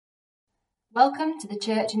Welcome to the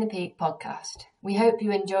Church in the Peak podcast. We hope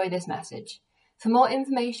you enjoy this message. For more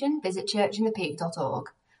information, visit churchinthepeak.org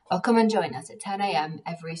or come and join us at 10 a.m.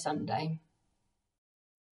 every Sunday.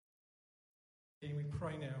 We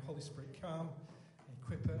pray now, Holy Spirit, come,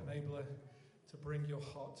 equip her, enable her to bring your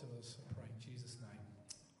heart to us. I pray in Jesus' name.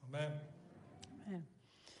 Amen. Amen.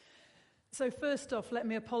 So first off, let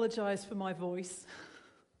me apologise for my voice.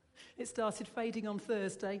 It started fading on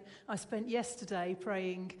Thursday. I spent yesterday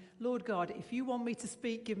praying, Lord God, if you want me to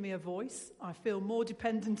speak, give me a voice. I feel more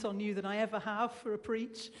dependent on you than I ever have for a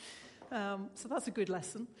preach. So that's a good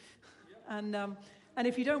lesson. And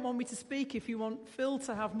if you don't want me to speak, if you want Phil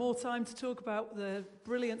to have more time to talk about the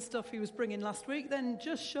brilliant stuff he was bringing last week, then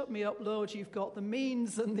just shut me up, Lord. You've got the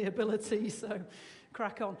means and the ability, so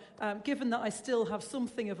crack on. Given that I still have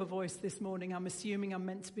something of a voice this morning, I'm assuming I'm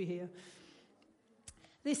meant to be here.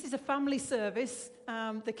 This is a family service.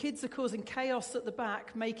 The kids are causing chaos at the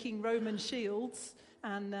back, making Roman shields.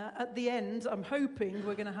 And at the end, I'm hoping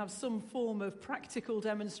we're going to have some form of practical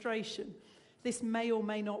demonstration. This may or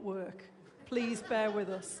may not work. Please bear with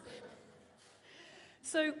us.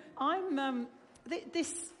 So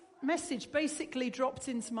this message basically dropped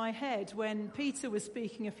into my head when Peter was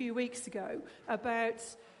speaking a few weeks ago about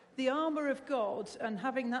the armour of God and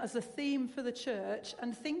having that as a theme for the church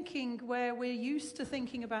and thinking where we're used to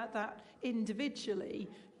thinking about that individually,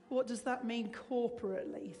 what does that mean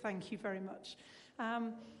corporately? Thank you very much.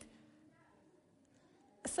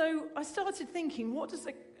 So I started thinking,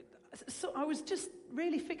 so I was just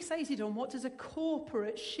really fixated on what does a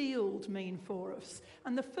corporate shield mean for us?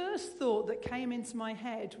 And the first thought that came into my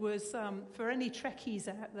head was, for any Trekkies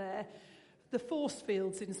out there, the force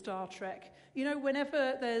fields in Star Trek. You know,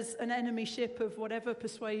 whenever there's an enemy ship of whatever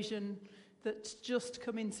persuasion that's just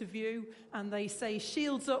come into view and they say,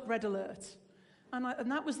 shields up, red alert.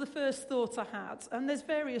 And that was the first thought I had. And there's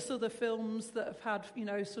various other films that have had, you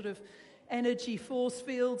know, sort of energy force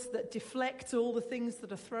fields that deflect all the things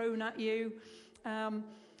that are thrown at you. Now,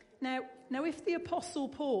 if the Apostle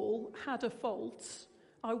Paul had a fault,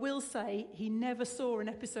 I will say he never saw an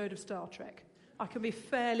episode of Star Trek. I can be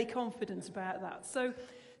fairly confident about that. So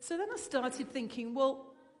then I started thinking, well,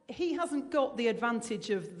 he hasn't got the advantage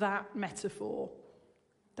of that metaphor,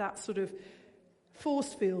 that sort of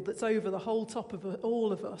force field that's over the whole top of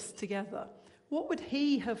all of us together. What would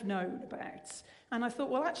he have known about? And I thought,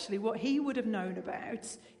 well, actually, what he would have known about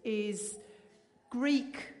is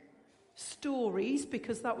Greek stories,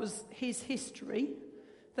 because that was his history.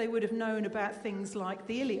 They would have known about things like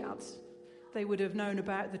the Iliad. They would have known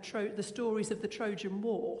about the stories of the Trojan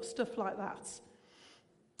War, stuff like that.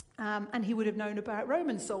 And he would have known about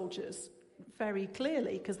Roman soldiers very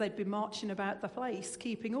clearly, because they'd been marching about the place,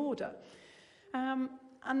 keeping order. And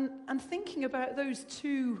thinking about those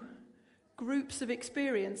two groups of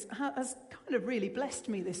experience has kind of really blessed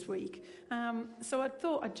me this week. So I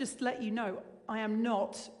thought I'd just let you know, I am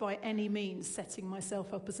not by any means setting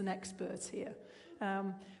myself up as an expert here.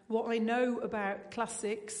 What I know about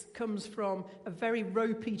classics comes from a very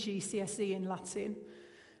ropey GCSE in Latin.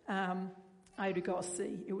 I only got a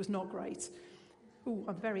C. It was not great. Ooh,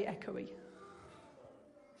 I'm very echoey.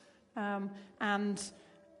 And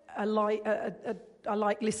I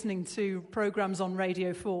like listening to programmes on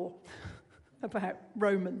Radio 4 about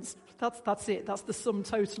Romans. That's it. That's the sum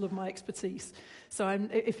total of my expertise. So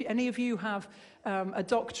if any of you have a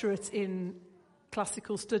doctorate in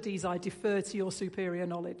classical studies, I defer to your superior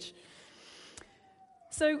knowledge.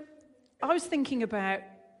 So I was thinking about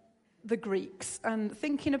the Greeks, and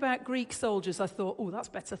thinking about Greek soldiers, I thought, oh, that's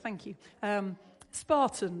better, thank you.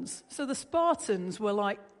 Spartans. So the Spartans were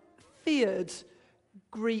like feared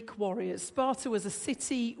Greek warriors. Sparta was a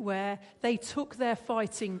city where they took their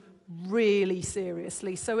fighting really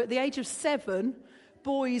seriously. So at the age of 7,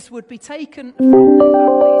 boys would be taken from their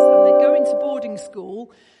families and they'd go into boarding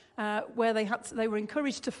school where they were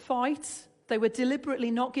encouraged to fight. They were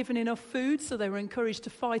deliberately not given enough food, so they were encouraged to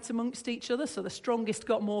fight amongst each other. So the strongest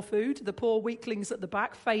got more food. The poor weaklings at the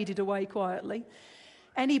back faded away quietly.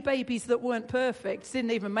 Any babies that weren't perfect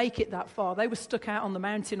didn't even make it that far. They were stuck out on the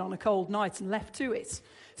mountain on a cold night and left to it.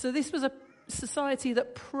 So this was a society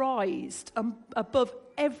that prized, above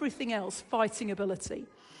everything else, fighting ability.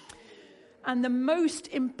 And the most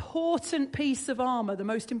important piece of armour, the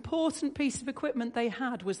most important piece of equipment they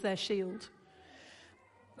had was their shield.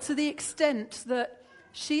 To the extent that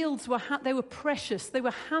shields were precious. They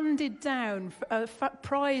were handed down,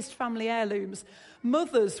 prized family heirlooms.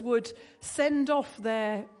 Mothers would send off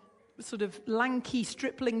their sort of lanky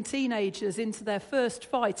stripling teenagers into their first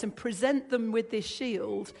fight and present them with this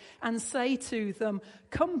shield and say to them,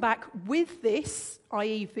 come back with this,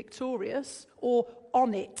 i.e. victorious, or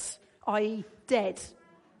on it, i.e. dead.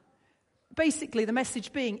 Basically, the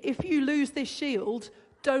message being, if you lose this shield,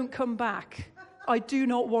 don't come back. I do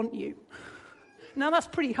not want you. Now, that's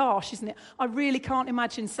pretty harsh, isn't it? I really can't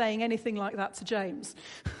imagine saying anything like that to James.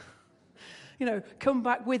 Come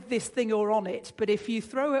back with this thing or on it, but if you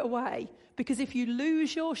throw it away, because if you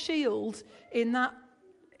lose your shield in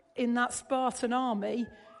that Spartan army,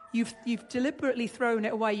 you've deliberately thrown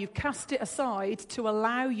it away. You've cast it aside to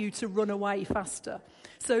allow you to run away faster.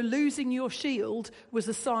 So losing your shield was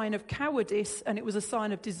a sign of cowardice, and it was a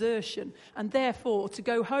sign of desertion. And therefore, to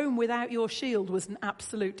go home without your shield was an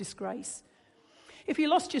absolute disgrace. If you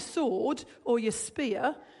lost your sword or your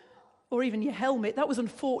spear or even your helmet, that was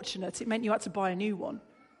unfortunate. It meant you had to buy a new one.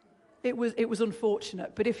 It was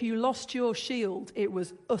unfortunate. But if you lost your shield, it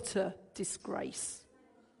was utter disgrace.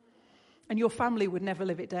 And your family would never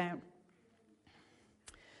live it down.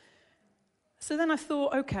 So then I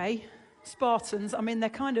thought, okay, Spartans, they're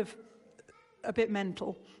kind of a bit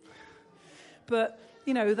mental. But,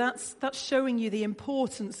 that's showing you the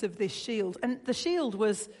importance of this shield. And the shield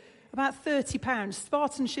was about 30 pounds.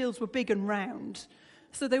 Spartan shields were big and round.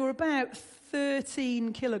 So they were about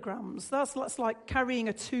 13 kilograms. That's like carrying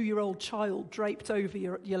a 2-year-old child draped over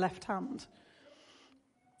your left hand.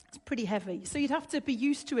 It's pretty heavy. So you'd have to be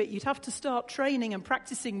used to it. You'd have to start training and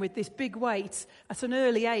practicing with this big weight at an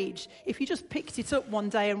early age. If you just picked it up one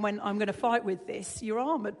day and went, I'm going to fight with this, your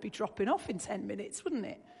arm would be dropping off in 10 minutes, wouldn't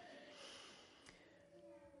it?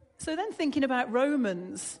 So then thinking about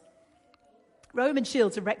Roman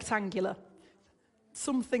shields are rectangular,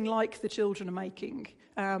 something like the children are making,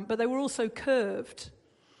 but they were also curved.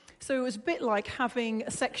 So it was a bit like having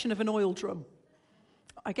a section of an oil drum.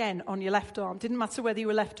 Again, on your left arm. Didn't matter whether you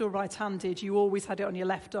were left or right-handed, you always had it on your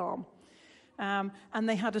left arm. And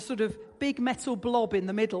they had a sort of big metal blob in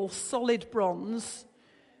the middle, solid bronze,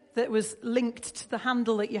 that was linked to the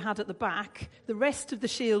handle that you had at the back. The rest of the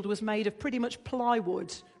shield was made of pretty much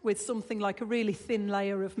plywood with something like a really thin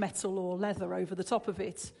layer of metal or leather over the top of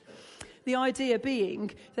it. The idea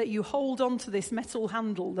being that you hold on to this metal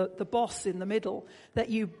handle, the boss in the middle, that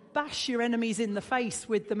you bash your enemies in the face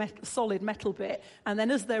with the solid metal bit, and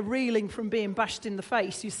then as they're reeling from being bashed in the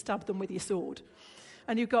face, you stab them with your sword.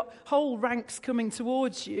 And you've got whole ranks coming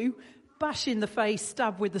towards you, bash in the face,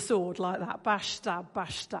 stab with the sword like that, bash, stab,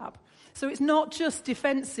 bash, stab. So it's not just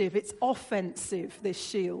defensive, it's offensive, this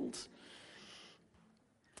shield.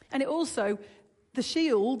 And it also, the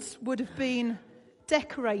shields would have been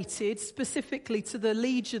decorated specifically to the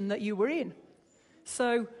legion that you were in.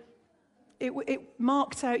 So it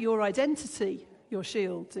marked out your identity, your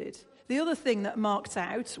shield did. The other thing that marked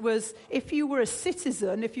out was if you were a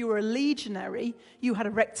citizen, if you were a legionary, you had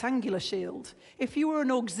a rectangular shield. If you were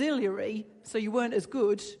an auxiliary, so you weren't as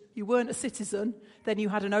good, you weren't a citizen, then you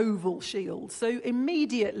had an oval shield. So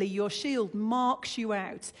immediately your shield marks you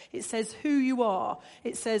out. It says who you are.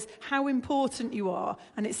 It says how important you are.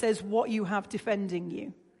 And it says what you have defending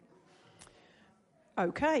you.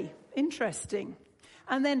 Okay, interesting.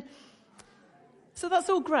 And then, so that's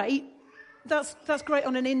all great. That's great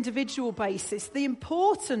on an individual basis. The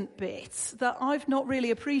important bit that I've not really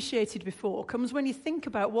appreciated before comes when you think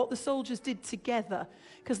about what the soldiers did together.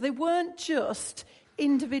 Because they weren't just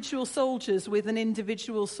individual soldiers with an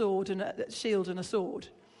individual sword and a shield and a sword.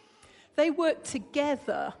 They worked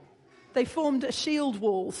together. They formed a shield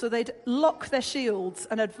wall, so they'd lock their shields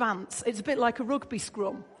and advance. It's a bit like a rugby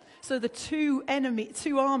scrum. So the two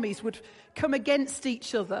armies would come against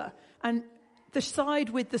each other, and the side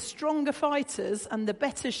with the stronger fighters and the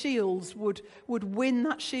better shields would win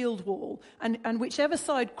that shield wall. And whichever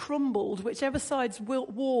side crumbled, whichever side's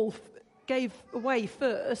wall gave away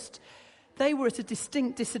first, they were at a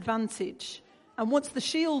distinct disadvantage. And once the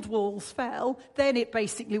shield walls fell, then it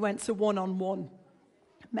basically went to one-on-one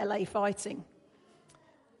melee fighting.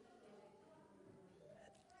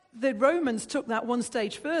 The Romans took that one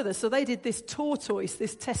stage further, so they did this tortoise,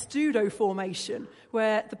 this testudo formation,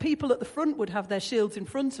 where the people at the front would have their shields in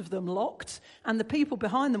front of them locked, and the people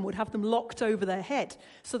behind them would have them locked over their head.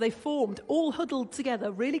 So they formed, all huddled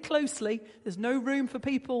together really closely. There's no room for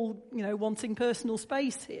people, wanting personal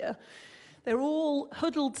space here. They're all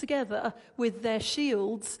huddled together with their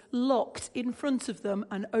shields locked in front of them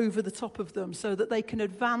and over the top of them so that they can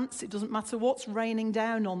advance. It doesn't matter what's raining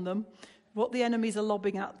down on them, what the enemies are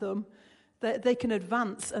lobbing at them. They can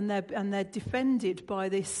advance, and they're defended by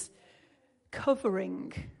this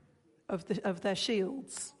covering of their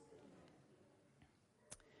shields.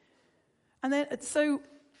 And then, so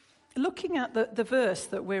looking at the verse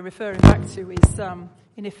that we're referring back to is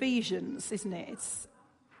in Ephesians, isn't it? It's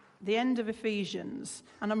the end of Ephesians.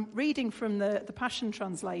 And I'm reading from the Passion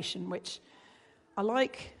Translation, which I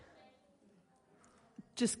like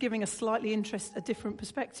just giving a slightly a different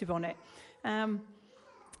perspective on it.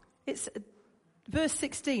 It's verse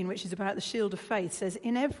 16, which is about the shield of faith, says,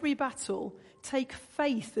 in every battle, take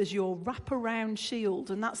faith as your wraparound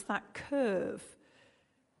shield. And that's that curve.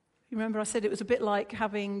 You remember I said it was a bit like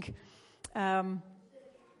having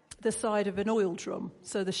the side of an oil drum.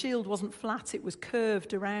 So the shield wasn't flat, it was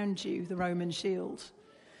curved around you, the Roman shield.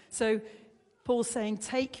 So Paul's saying,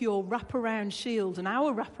 take your wraparound shield. And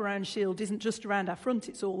our wraparound shield isn't just around our front,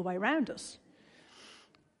 it's all the way around us.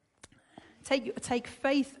 Take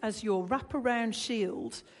faith as your wraparound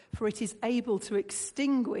shield, for it is able to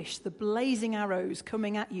extinguish the blazing arrows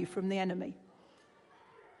coming at you from the enemy.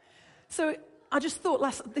 So I just thought,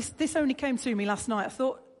 this only came to me last night. I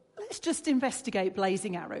thought, let's just investigate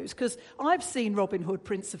blazing arrows, because I've seen Robin Hood,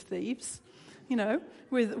 Prince of Thieves,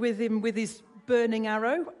 with him with his burning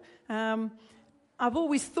arrow. I've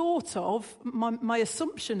always thought of, my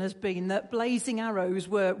assumption has been that blazing arrows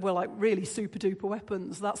were like really super duper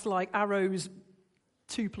weapons. That's like arrows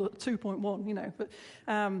 2.1, but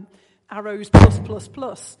arrows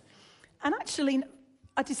plus. And actually,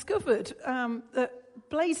 I discovered that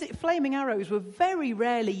flaming arrows were very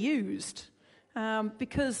rarely used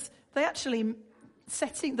because they actually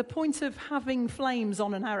the point of having flames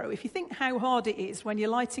on an arrow, if you think how hard it is when you're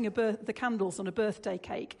lighting the candles on a birthday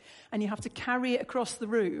cake and you have to carry it across the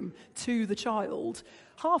room to the child,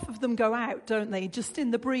 half of them go out, don't they, just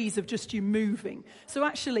in the breeze of just you moving. So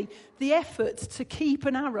actually, the effort to keep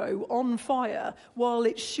an arrow on fire while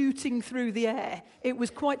it's shooting through the air, it was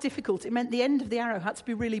quite difficult. It meant the end of the arrow had to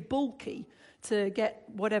be really bulky to get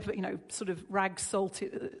whatever, sort of rags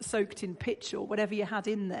soaked in pitch or whatever you had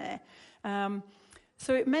in there.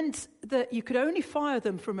 So it meant that you could only fire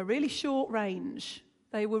them from a really short range.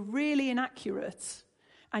 They were really inaccurate.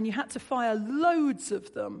 And you had to fire loads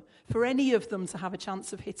of them for any of them to have a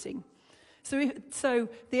chance of hitting. So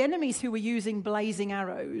the enemies who were using blazing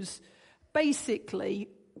arrows basically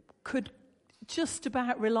could just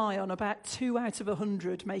about rely on about 2 out of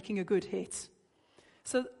 100 making a good hit.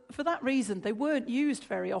 So for that reason, they weren't used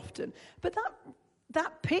very often. But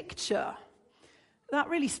that picture, that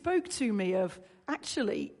really spoke to me of,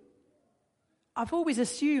 actually, I've always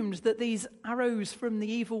assumed that these arrows from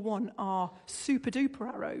the evil one are super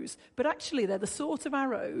duper arrows, but actually they're the sort of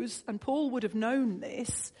arrows, and Paul would have known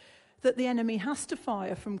this, that the enemy has to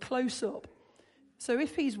fire from close up. So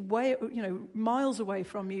if he's miles away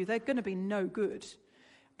from you, they're going to be no good.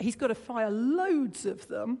 He's got to fire loads of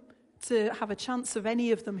them to have a chance of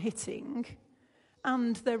any of them hitting,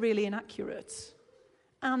 and they're really inaccurate.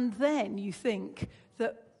 And then you think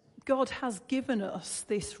that God has given us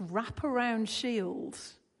this wraparound shield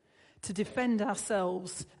to defend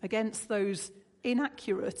ourselves against those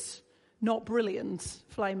inaccurate, not brilliant,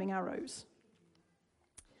 flaming arrows.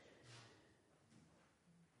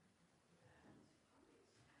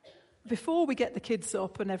 Before we get the kids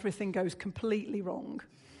up and everything goes completely wrong,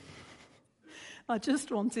 I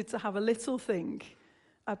just wanted to have a little think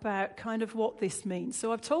about kind of what this means.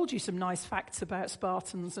 So I've told you some nice facts about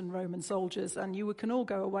Spartans and Roman soldiers, and you can all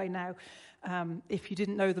go away now, if you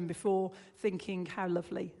didn't know them before, thinking, how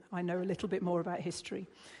lovely, I know a little bit more about history.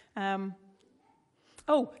 The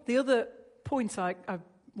other point I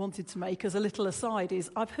wanted to make as a little aside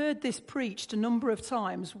is I've heard this preached a number of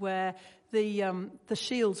times where the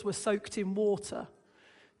shields were soaked in water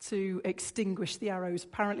to extinguish the arrows.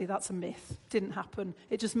 Apparently that's a myth. Didn't happen.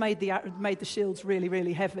 It just made the shields really,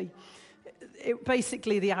 really heavy.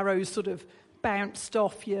 Basically, the arrows sort of bounced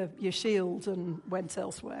off your shield and went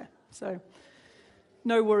elsewhere. So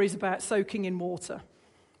no worries about soaking in water.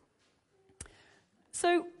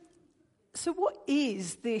 So what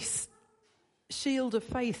is this shield of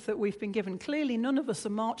faith that we've been given? Clearly, none of us are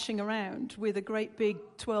marching around with a great big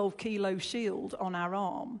 12-kilo shield on our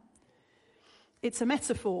arm. It's a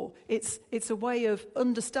metaphor. It's a way of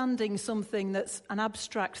understanding something that's an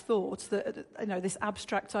abstract thought, this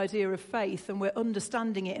abstract idea of faith, and we're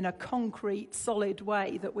understanding it in a concrete, solid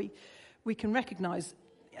way that we can recognize.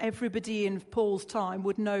 Everybody in Paul's time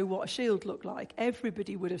would know what a shield looked like.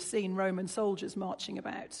 Everybody would have seen Roman soldiers marching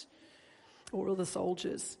about, or other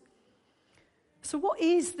soldiers. So what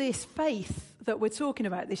is this faith that we're talking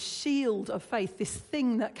about, this shield of faith, this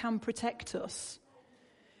thing that can protect us?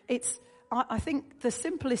 I think the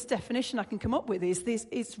simplest definition I can come up with is this: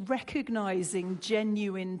 it's recognizing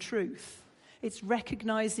genuine truth. It's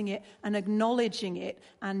recognizing it and acknowledging it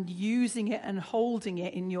and using it and holding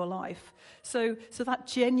it in your life. So that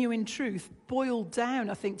genuine truth, boiled down,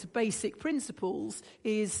 I think, to basic principles,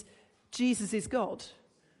 is Jesus is God.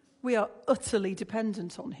 We are utterly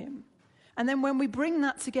dependent on him. And then when we bring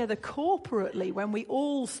that together corporately, when we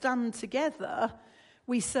all stand together,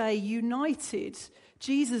 we say united.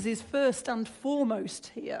 Jesus is first and foremost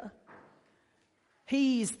here.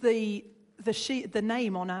 He's the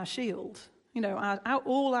name on our shield. You know,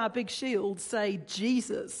 all our big shields say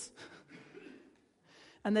Jesus.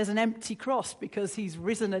 And there's an empty cross because he's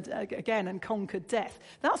risen again and conquered death.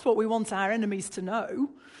 That's what we want our enemies to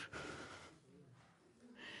know.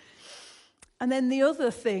 And then the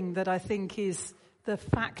other thing that I think is the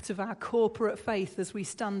fact of our corporate faith as we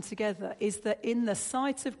stand together is that in the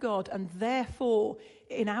sight of God, and therefore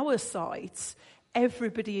in our sight,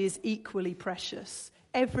 everybody is equally precious.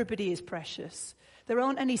 Everybody is precious. There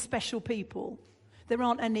aren't any special people. There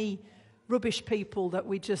aren't any rubbish people that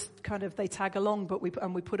we just they tag along, but we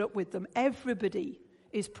put up with them. Everybody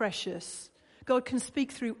is precious. God can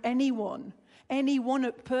speak through anyone. Any one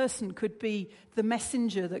person could be the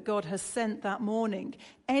messenger that God has sent that morning.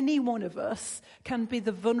 Any one of us can be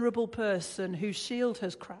the vulnerable person whose shield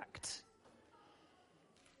has cracked.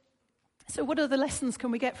 So what other lessons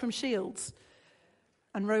can we get from shields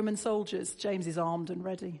and Roman soldiers? James is armed and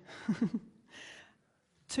ready.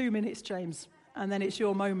 2 minutes, James, and then it's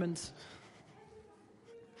your moment.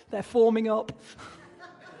 They're forming up.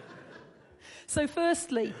 So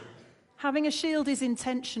firstly, having a shield is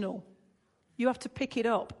intentional. You have to pick it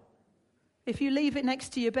up. If you leave it next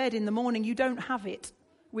to your bed in the morning, you don't have it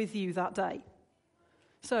with you that day.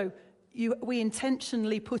 So we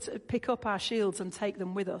intentionally pick up our shields and take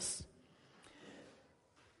them with us.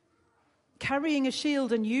 Carrying a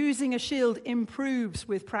shield and using a shield improves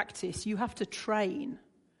with practice. You have to train.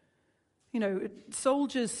 You know,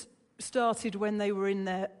 soldiers started when they were in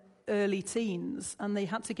their early teens, and they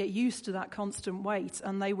had to get used to that constant weight,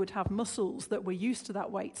 and they would have muscles that were used to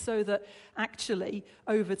that weight, so that actually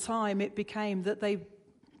over time it became that they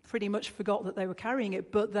pretty much forgot that they were carrying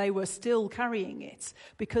it, but they were still carrying it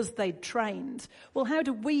because they'd trained. Well, how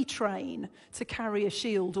do we train to carry a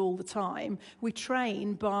shield all the time? We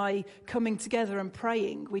train by coming together and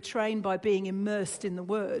praying. We train by being immersed in the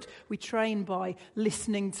Word. We train by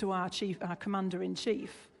listening to our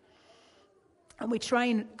Commander-in-Chief. And we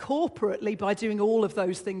train corporately by doing all of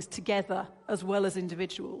those things together as well as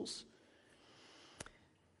individuals.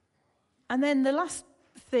 And then the last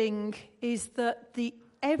thing is that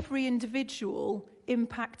every individual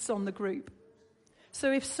impacts on the group.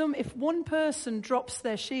 So if one person drops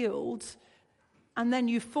their shield and then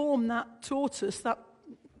you form that tortoise, that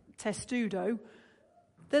testudo,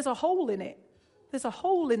 there's a hole in it. There's a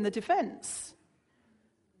hole in the defense.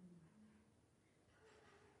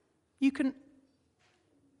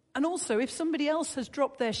 And also, if somebody else has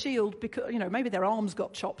dropped their shield because, maybe their arms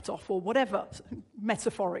got chopped off or whatever,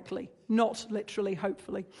 metaphorically, not literally,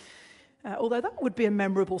 hopefully. Although that would be a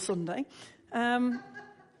memorable Sunday.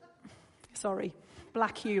 Sorry,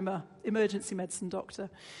 black humour, emergency medicine doctor.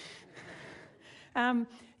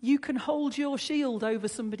 You can hold your shield over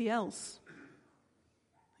somebody else.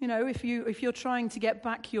 If you're trying to get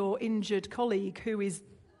back your injured colleague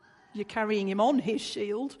you're carrying him on his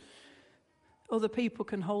shield, other people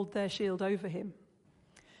can hold their shield over him.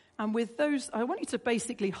 And with those, I want you to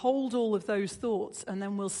basically hold all of those thoughts, and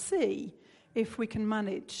then we'll see if we can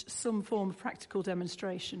manage some form of practical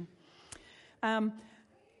demonstration.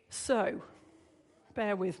 So,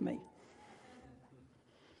 bear with me.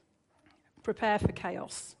 Prepare for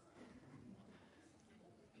chaos.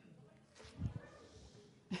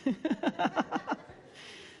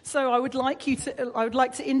 So I would like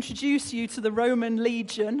to introduce you to the Roman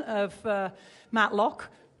Legion of Matlock,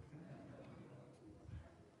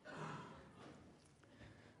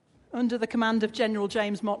 under the command of General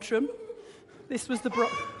James Mottram. This was the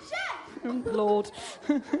Lord.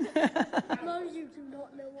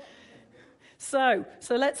 So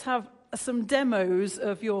let's have some demos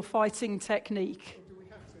of your fighting technique. Do we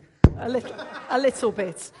have to? A little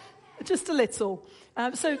bit, just a little.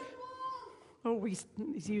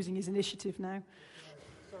 He's using his initiative now.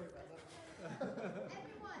 Sorry about that.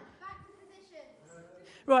 Everyone, back to positions.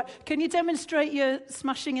 Right, can you demonstrate your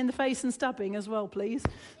smashing in the face and stabbing as well, please?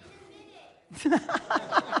 Sue's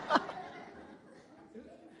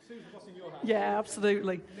bossing your hand. Yeah,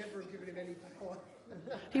 absolutely. Never given him any power.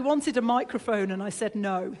 He wanted a microphone and I said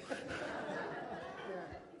no. Yeah,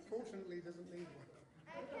 fortunately he doesn't need one.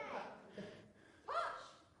 Okay. Push.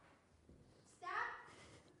 Stab.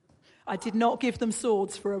 I did not give them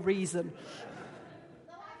swords for a reason.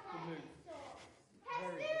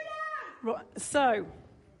 Right, so,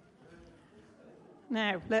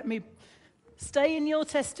 now let me stay in your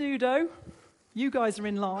testudo. You guys are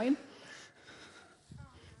in line.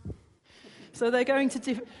 So they're going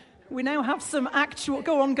to... We now have some actual...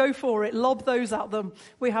 Go on, go for it. Lob those at them.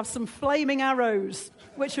 We have some flaming arrows,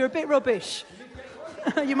 which are a bit rubbish.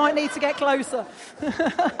 You might need to get closer.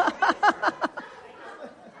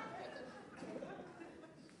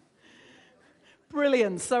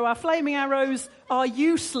 Brilliant. So our flaming arrows are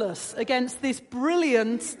useless against this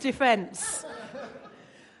brilliant defence.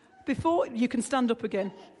 Before you can stand up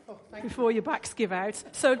again, before your backs give out.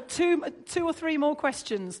 So two or three more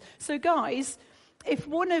questions. So guys, if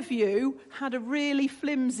one of you had a really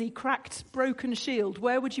flimsy, cracked, broken shield,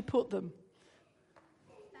 where would you put them?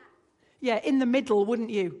 Yeah, in the middle,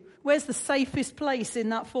 wouldn't you? Where's the safest place in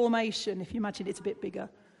that formation, if you imagine it's a bit bigger?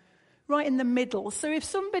 Right in the middle. So if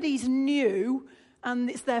somebody's new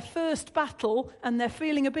and it's their first battle and they're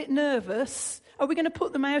feeling a bit nervous, are we going to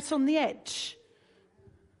put them out on the edge?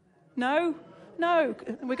 No? No.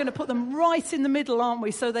 We're going to put them right in the middle, aren't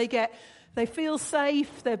we? So they feel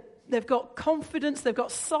safe, they've got confidence, they've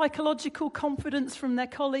got psychological confidence from their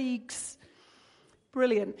colleagues.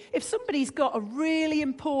 Brilliant. If somebody's got a really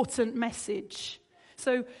important message,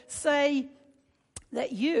 so say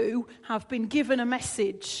that you have been given a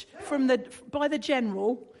message by the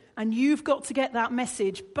general, and you've got to get that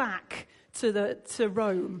message back to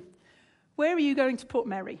Rome. Where are you going to put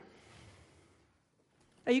Mary?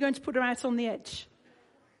 Are you going to put her out on the edge?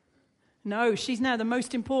 No, she's now the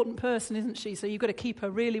most important person, isn't she? So you've got to keep her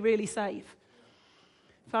really, really safe.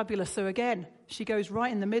 Fabulous. So again, she goes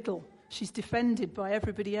right in the middle. She's defended by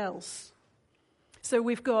everybody else. So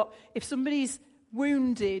we've got, if somebody's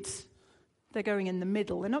wounded, they're going in the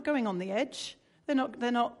middle. They're not going on the edge. They're not,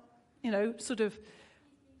 sort of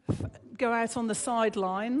go out on the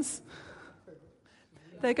sidelines.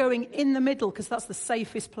 They're going in the middle because that's the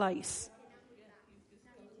safest place.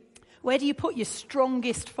 Where do you put your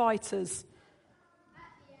strongest fighters?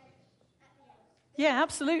 Yeah,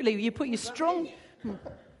 absolutely. You put your strong...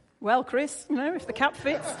 Well, Chris, if the cap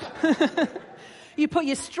fits. You put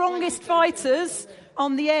your strongest fighters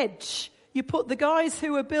on the edge. You put the guys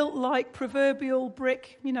who are built like proverbial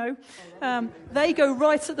brick, they go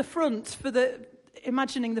right at the front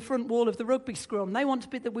imagining the front wall of the rugby scrum. They want to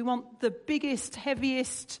be we want the biggest,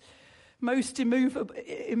 heaviest, most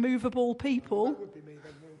immovable people.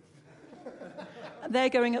 They're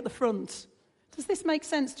going at the front. Does this make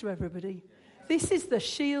sense to everybody? This is the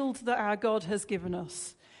shield that our God has given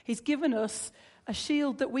us. He's given us a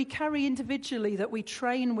shield that we carry individually, that we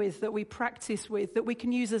train with, that we practice with, that we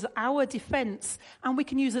can use as our defense, and we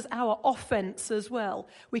can use as our offense as well.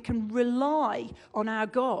 We can rely on our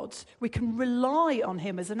God. We can rely on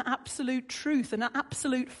him as an absolute truth, an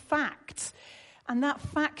absolute fact. And that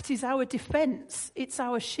fact is our defense. It's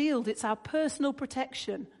our shield. It's our personal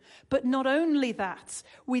protection. But not only that,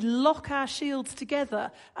 we lock our shields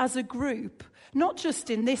together as a group, not just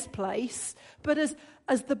in this place, but as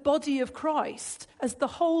the body of Christ, as the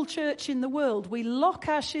whole church in the world. We lock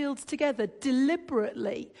our shields together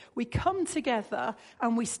deliberately. We come together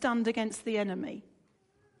and we stand against the enemy.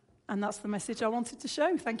 And that's the message I wanted to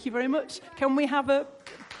show. Thank you very much. Can we have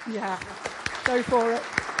yeah, go for it.